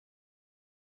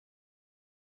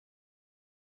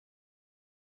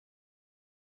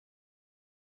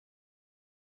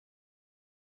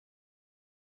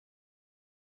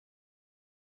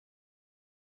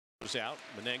Out,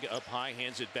 Menenga up high,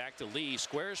 hands it back to Lee,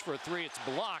 squares for a three, it's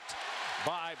blocked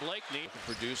by Blakeney.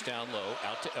 For Deuce down low,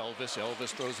 out to Elvis.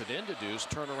 Elvis throws it into Deuce,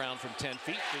 turnaround from 10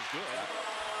 feet is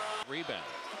good. Rebound,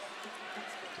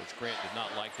 which Grant did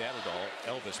not like that at all.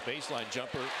 Elvis baseline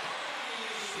jumper,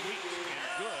 sweet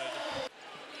and good.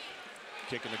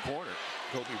 Kick in the corner,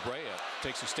 Kobe Brea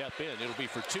takes a step in, it'll be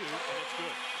for two, and it's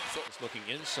good. So it's looking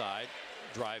inside,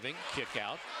 driving, kick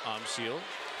out, Amseal,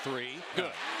 three,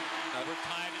 good. We're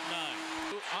tied at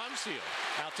 9. Amseal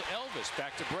out to Elvis,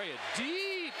 back to Brea.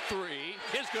 Deep three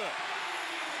is good.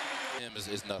 Him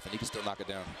is nothing. He can still knock it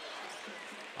down.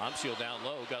 Amseal down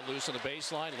low, got loose on the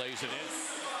baseline, lays it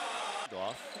in.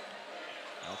 Off.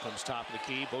 Now comes top of the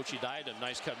key. Bochy Diadem,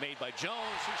 nice cut made by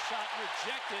Jones. His shot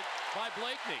rejected by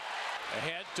Blakeney.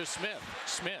 Ahead to Smith.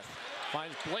 Smith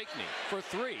finds Blakeney for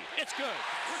three. It's good.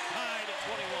 We're tied at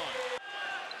 21.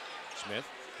 Smith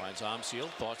finds Amseal,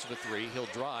 thoughts of a three, he'll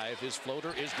drive, his floater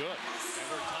is good.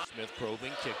 Smith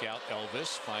probing, kick out,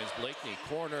 Elvis finds Blakeney,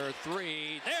 corner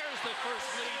three, there's the first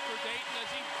lead for Dayton as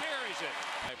he buries it.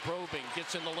 By probing,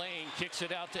 gets in the lane, kicks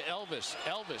it out to Elvis.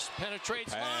 Elvis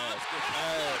penetrates,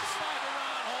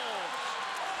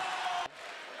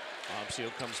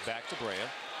 Amseal comes back to Brea.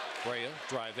 Brea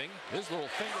driving, his little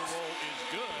finger roll is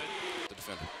good. The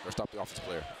defender, or stop the offensive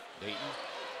player. Dayton,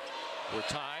 we're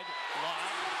tied,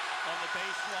 live. On the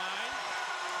baseline,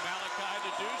 Malachi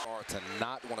to Deuce. Or to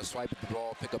not want to swipe the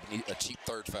ball, pick up a cheap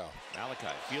third foul.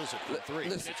 Malachi feels it for three,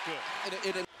 and it's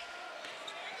good.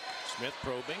 Smith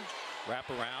probing, wrap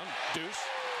around, Deuce,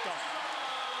 dunk.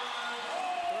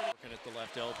 Working at the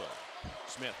left elbow.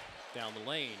 Smith down the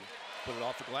lane, put it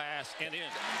off the glass and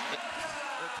in.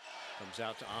 Comes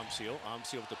out to Amseal.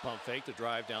 Amseal with the pump fake, the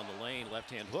drive down the lane,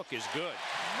 left-hand hook is good.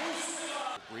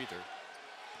 Breather.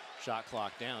 Shot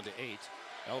clock down to 8.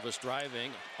 Elvis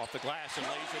driving off the glass and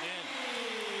lays it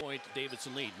in. Point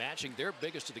Davidson lead, matching their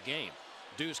biggest of the game.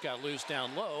 Deuce got loose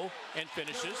down low and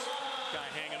finishes. Guy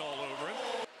hanging all over him.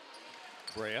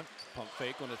 Brea, pump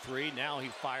fake on a three. Now he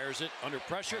fires it under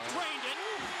pressure. Drained it.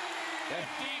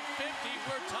 50-50.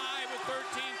 We're tied with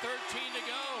 13-13 to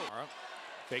go.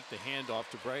 Fake the handoff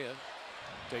to Brea.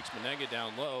 Takes Menenga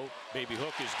down low. Baby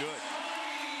hook is good.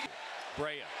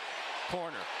 Brea,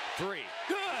 corner, three.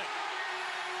 Good.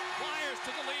 Flyers to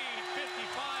the lead,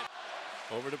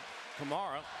 55. Over to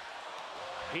Kamara.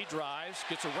 He drives,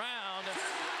 gets around.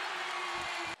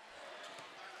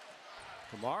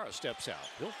 Kamara steps out.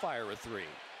 He'll fire a three.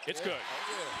 It's good.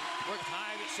 We're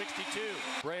tied at 62.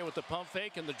 Brea with the pump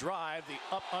fake and the drive,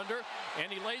 the up under,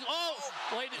 and he lays.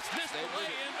 Missed the lay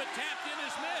in, but tapped in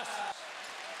is missed.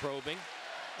 Probing.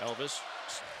 Elvis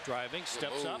driving,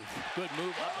 steps up. Good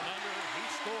move up and under. He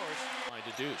scores. Line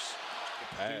to Deuce.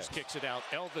 Deuce kicks it out.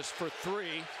 Elvis for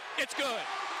three. It's good.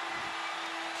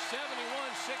 71-65.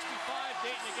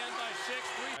 Dayton again by 6.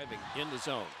 Driving in the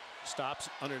zone. Stops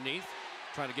underneath.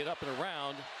 Trying to get up and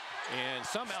around. And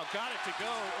somehow got it to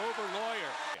go over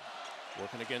Lawyer.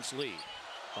 Working against Lee.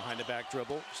 Behind the back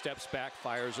dribble. Steps back.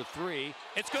 Fires a three.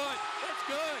 It's good. It's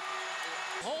good.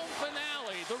 Home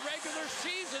finale. The regular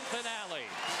season finale.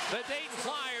 The Dayton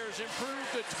Flyers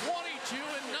improved to 22-9.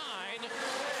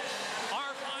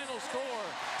 Our final score,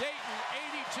 Dayton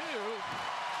 82,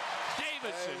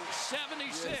 Davidson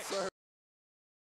 76. Yes,